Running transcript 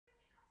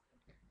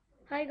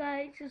Hi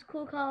guys, this is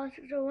Cool Car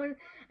 601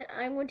 and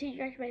I'm going to teach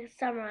you how to make a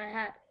samurai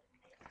hat.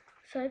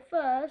 So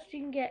first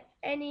you can get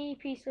any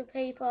piece of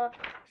paper,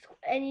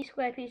 any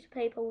square piece of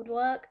paper would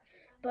work,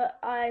 but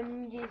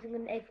I'm using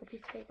an A4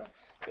 piece of paper.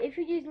 So if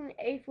you're using an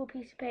A4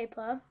 piece of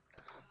paper,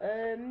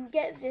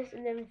 get this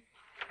and then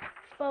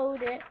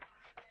fold it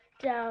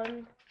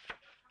down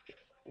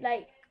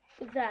like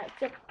that.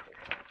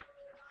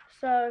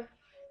 So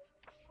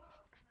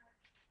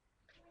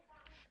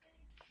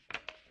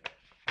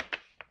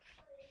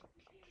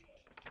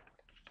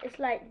it's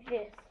like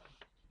this.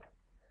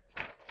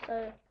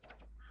 So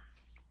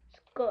it's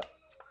got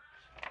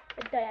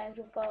a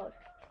diagonal fold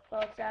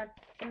down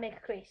and make a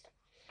crease.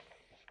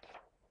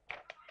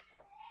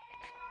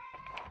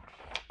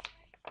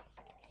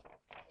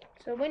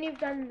 So when you've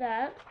done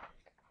that,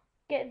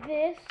 get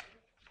this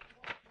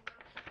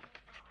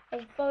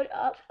and fold it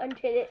up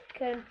until it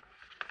can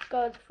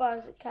go as far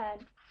as it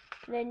can.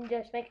 And then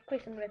just make a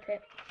crease and rip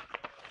it.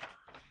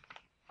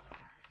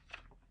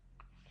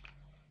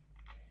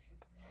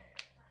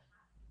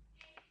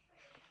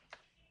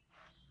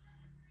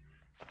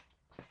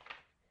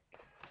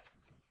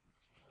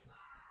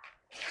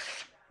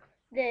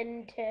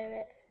 Then tear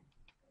it.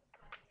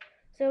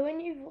 So when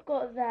you've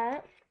got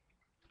that,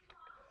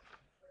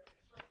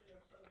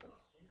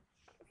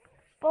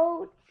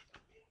 fold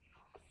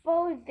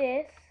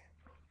this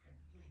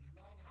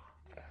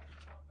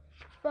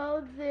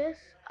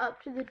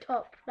up to the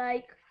top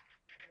like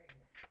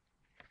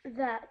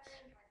that.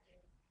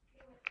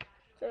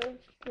 So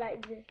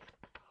like this.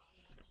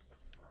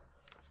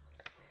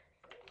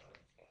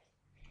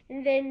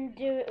 And then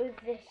do it with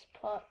this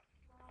part.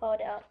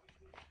 Fold it up.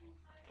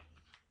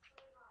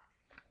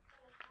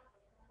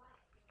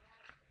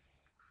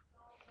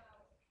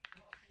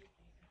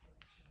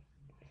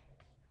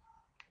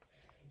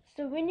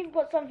 So when you've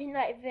got something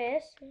like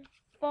this,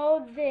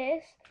 fold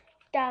this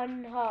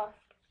down in half.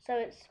 So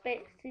it's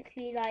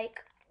basically like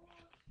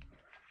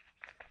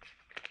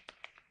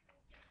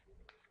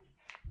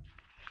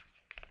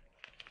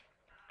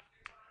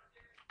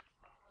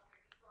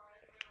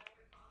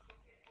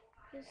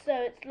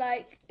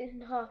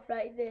in half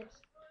like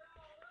this.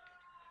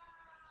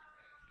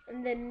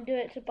 And then do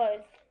it to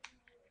both.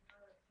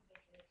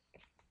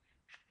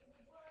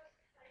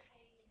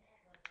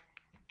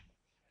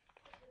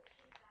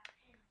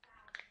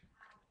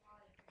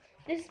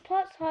 This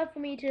part's hard for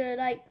me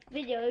to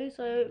video,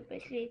 so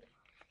basically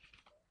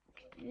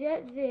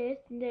get this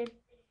and then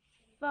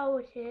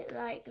fold it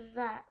like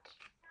that.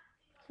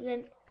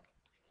 So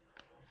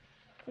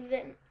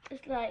then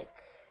it's like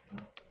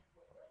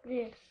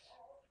this.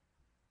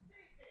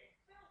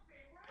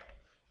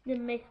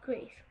 Then make a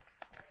crease.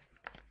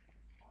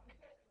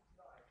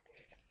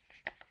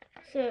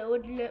 So it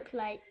would look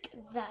like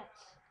that.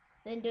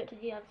 Then do it to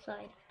the other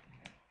side.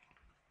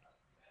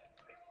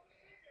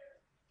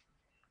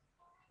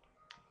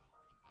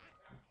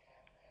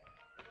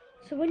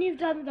 So when you've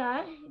done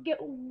that,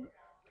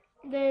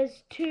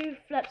 there's two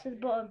flaps at the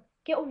bottom.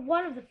 Get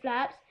one of the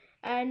flaps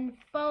and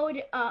fold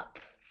it up,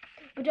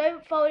 but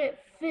don't fold it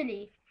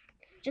fully.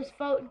 Just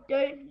fold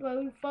it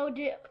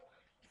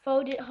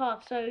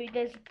half. So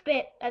there's a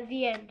bit at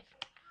the end.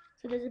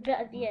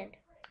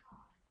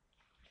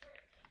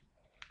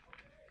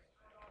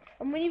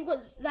 And when you've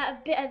got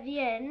that bit at the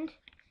end,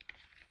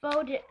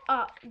 fold it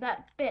up,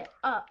 that bit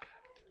up.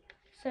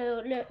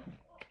 So look.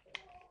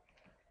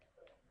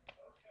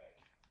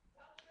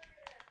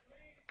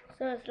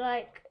 So it's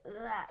like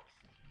that.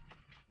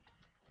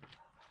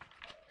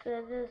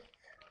 So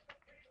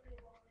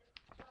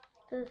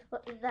there's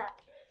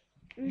that.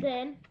 And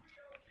then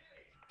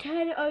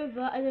turn it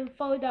over and then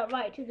fold that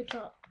right to the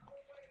top.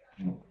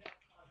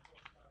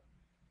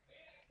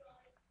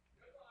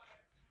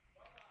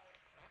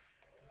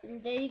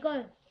 And there you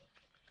go.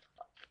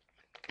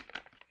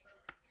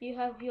 You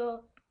have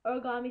your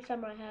origami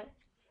samurai hat.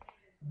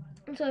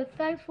 So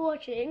thanks for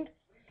watching.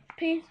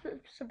 Please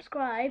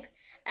subscribe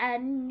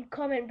and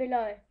comment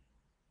below.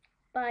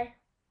 Bye.